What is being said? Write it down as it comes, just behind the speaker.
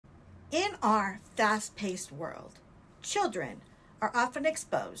In our fast-paced world, children are often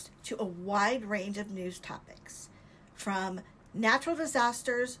exposed to a wide range of news topics, from natural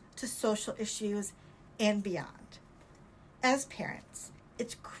disasters to social issues and beyond. As parents,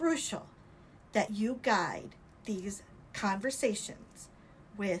 it's crucial that you guide these conversations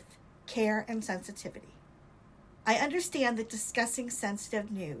with care and sensitivity. I understand that discussing sensitive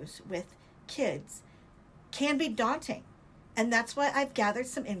news with kids can be daunting, and that's why I've gathered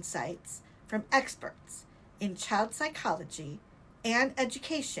some insights from experts in child psychology and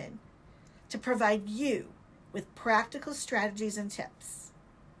education to provide you with practical strategies and tips.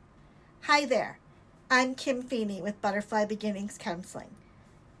 Hi there, I'm Kim Feeney with Butterfly Beginnings Counseling,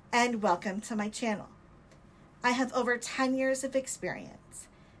 and welcome to my channel. I have over 10 years of experience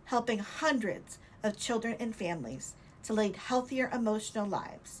helping hundreds of children and families to lead healthier emotional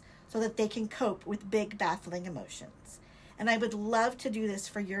lives so that they can cope with big, baffling emotions. And I would love to do this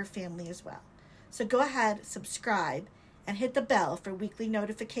for your family as well. So go ahead, subscribe, and hit the bell for weekly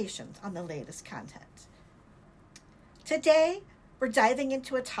notifications on the latest content. Today, we're diving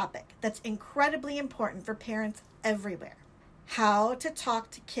into a topic that's incredibly important for parents everywhere: how to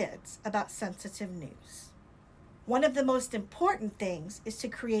talk to kids about sensitive news. One of the most important things is to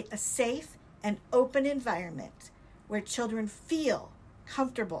create a safe and open environment where children feel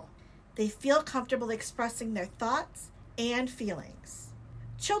comfortable. They feel comfortable expressing their thoughts and feelings.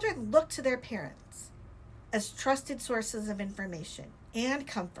 Children look to their parents as trusted sources of information and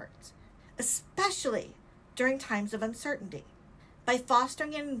comfort, especially during times of uncertainty. By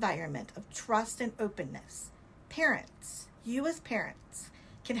fostering an environment of trust and openness, you as parents,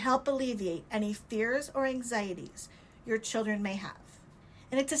 can help alleviate any fears or anxieties your children may have.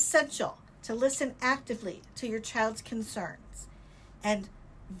 And it's essential to listen actively to your child's concerns and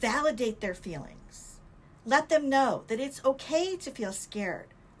validate their feelings. Let them know that it's okay to feel scared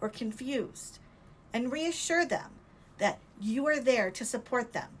or confused, and reassure them that you are there to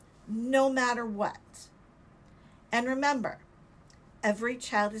support them no matter what. And remember, every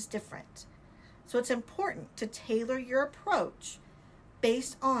child is different, so it's important to tailor your approach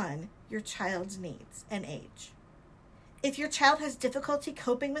based on your child's needs and age. If your child has difficulty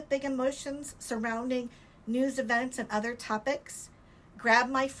coping with big emotions surrounding news events and other topics, grab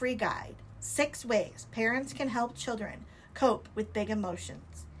my free guide, 6 Ways Parents Can Help Children Cope with Big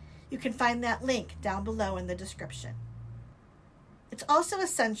Emotions. You can find that link down below in the description. It's also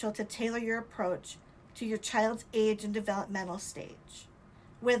essential to tailor your approach to your child's age and developmental stage,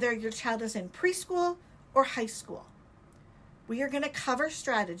 whether your child is in preschool or high school. We are going to cover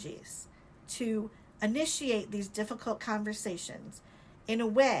strategies to initiate these difficult conversations in a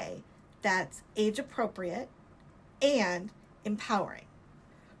way that's age appropriate and empowering.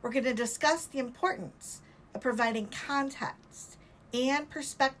 We're going to discuss the importance of providing context and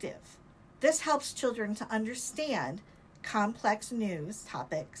perspective. This helps children to understand complex news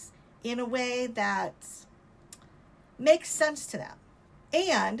topics in a way that makes sense to them.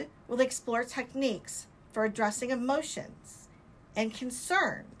 And we'll explore techniques for addressing emotions and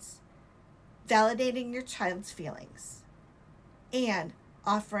concerns, validating your child's feelings, and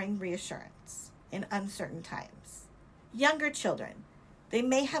offering reassurance in uncertain times. Younger children, they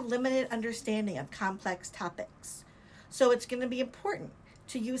may have limited understanding of complex topics, so it's going to be important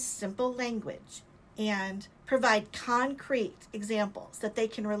to use simple language and provide concrete examples that they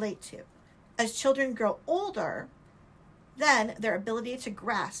can relate to. As children grow older, then their ability to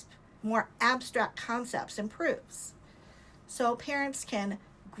grasp more abstract concepts improves. So parents can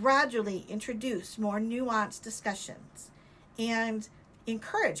gradually introduce more nuanced discussions and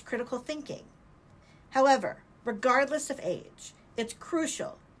encourage critical thinking. However, regardless of age, it's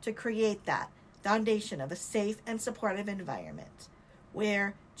crucial to create that foundation of a safe and supportive environment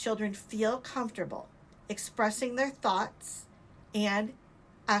where children feel comfortable expressing their thoughts and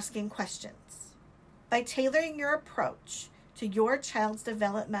asking questions. By tailoring your approach to your child's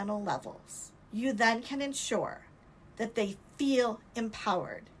developmental levels, you then can ensure that they feel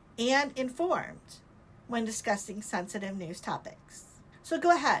empowered and informed when discussing sensitive news topics. So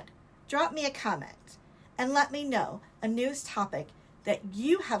go ahead, drop me a comment, and let me know a news topic that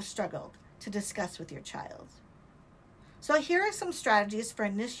you have struggled to discuss with your child. So here are some strategies for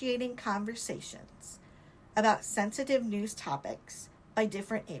initiating conversations about sensitive news topics by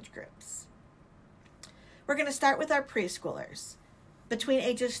different age groups. We're going to start with our preschoolers between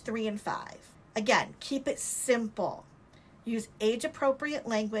ages 3 and 5. Again, keep it simple. Use age-appropriate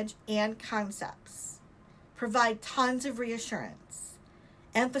language and concepts. Provide tons of reassurance.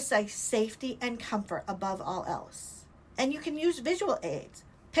 Emphasize safety and comfort above all else. And you can use visual aids,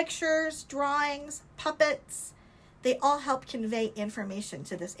 pictures, drawings, puppets. They all help convey information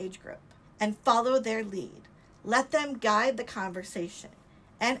to this age group and follow their lead. Let them guide the conversation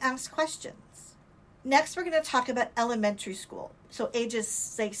and ask questions. Next, we're going to talk about elementary school, so ages,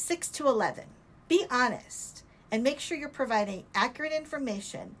 say, 6 to 11. Be honest and make sure you're providing accurate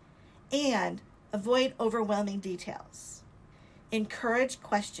information and avoid overwhelming details. Encourage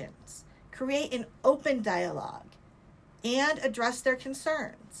questions, create an open dialogue, and address their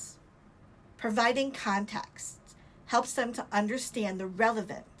concerns. Providing context helps them to understand the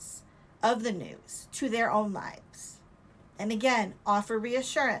relevance of the news to their own lives. And again, offer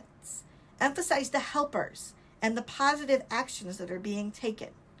reassurance. Emphasize the helpers and the positive actions that are being taken.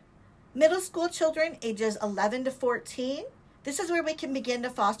 Middle school children, ages 11 to 14, this is where we can begin to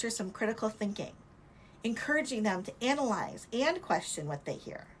foster some critical thinking, encouraging them to analyze and question what they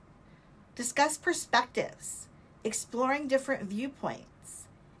hear. Discuss perspectives, exploring different viewpoints,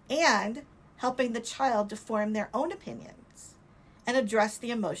 and helping the child to form their own opinions and address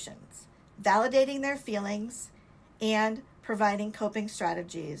the emotions, validating their feelings, and providing coping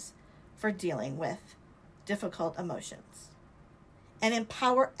strategies for dealing with difficult emotions. And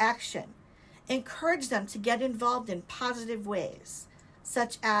empower action. Encourage them to get involved in positive ways,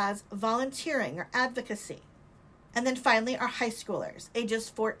 such as volunteering or advocacy. And then finally, our high schoolers, ages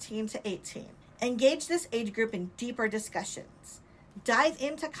 14 to 18. Engage this age group in deeper discussions. Dive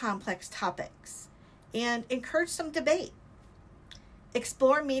into complex topics and encourage some debate.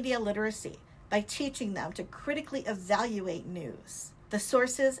 Explore media literacy by teaching them to critically evaluate news, the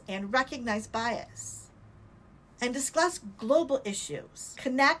sources, and recognize bias. And discuss global issues.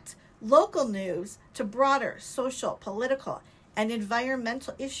 Connect local news to broader social, political, and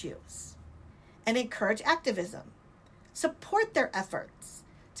environmental issues. And encourage activism. Support their efforts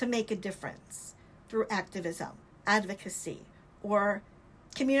to make a difference through activism, advocacy, or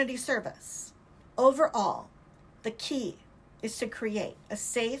community service. Overall, the key is to create a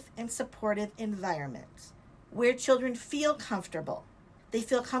safe and supportive environment where children feel comfortable. They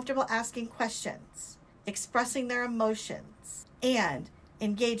feel comfortable asking questions, expressing their emotions, and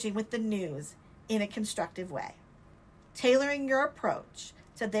engaging with the news in a constructive way. Tailoring your approach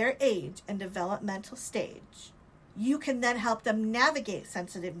to their age and developmental stage, you can then help them navigate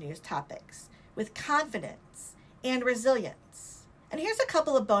sensitive news topics with confidence and resilience. And here's a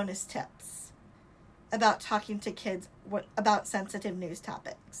couple of bonus tips about talking to kids about sensitive news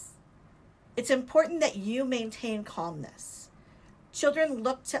topics. It's important that you maintain calmness. Children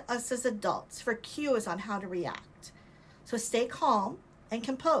look to us as adults for cues on how to react. So stay calm and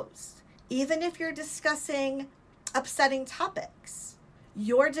composed. Even if you're discussing upsetting topics,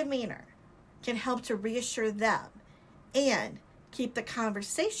 your demeanor can help to reassure them and keep the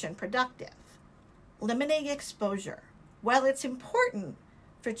conversation productive. Limiting exposure. While it's important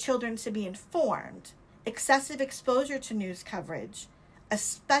for children to be informed, excessive exposure to news coverage,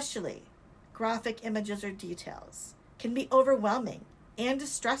 especially graphic images or details, can be overwhelming and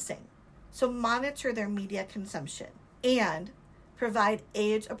distressing. So monitor their media consumption and provide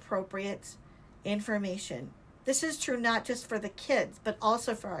age-appropriate information. This is true not just for the kids, but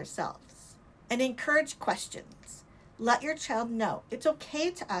also for ourselves. And encourage questions. Let your child know it's okay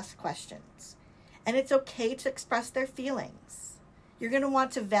to ask questions, and it's okay to express their feelings. You're going to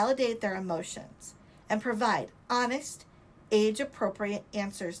want to validate their emotions and provide honest, age-appropriate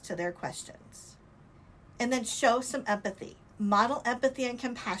answers to their questions. And then show some empathy. Model empathy and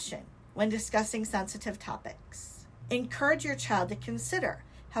compassion when discussing sensitive topics. Encourage your child to consider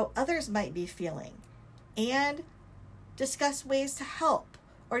how others might be feeling and discuss ways to help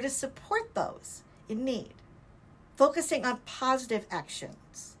or to support those in need. Focusing on positive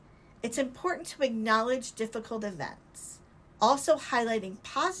actions. It's important to acknowledge difficult events. Also highlighting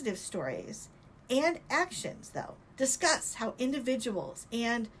positive stories and actions, though. Discuss how individuals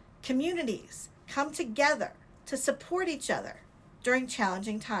and communities come together to support each other during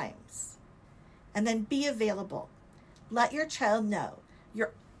challenging times. And then be available. Let your child know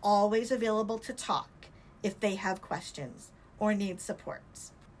you're always available to talk if they have questions or need support.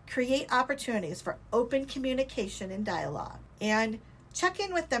 Create opportunities for open communication and dialogue, and check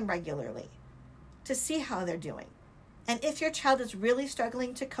in with them regularly to see how they're doing. And if your child is really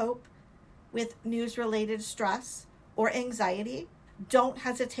struggling to cope with news-related stress or anxiety, don't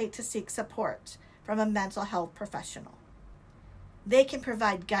hesitate to seek support from a mental health professional. They can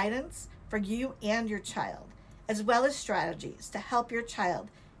provide guidance for you and your child, as well as strategies to help your child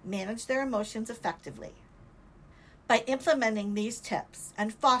manage their emotions effectively. By implementing these tips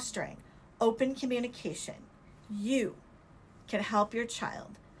and fostering open communication, you can help your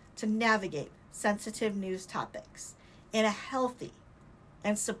child to navigate sensitive news topics in a healthy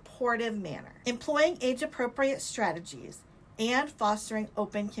and supportive manner, employing age-appropriate strategies, and fostering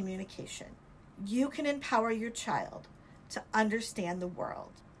open communication. You can empower your child to understand the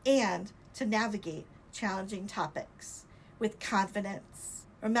world and to navigate challenging topics with confidence.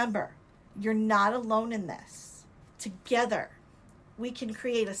 Remember, you're not alone in this. Together, we can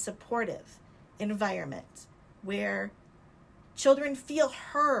create a supportive environment where children feel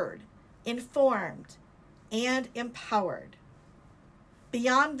heard, informed, and empowered.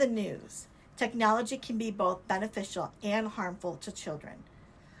 Beyond the news, technology can be both beneficial and harmful to children.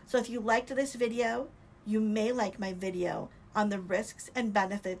 So if you liked this video, you may like my video on the risks and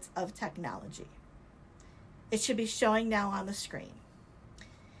benefits of technology. It should be showing now on the screen.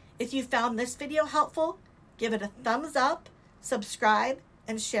 If you found this video helpful, give it a thumbs up, subscribe,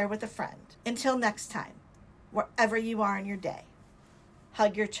 and share with a friend. Until next time, wherever you are in your day,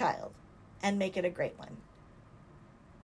 hug your child and make it a great one.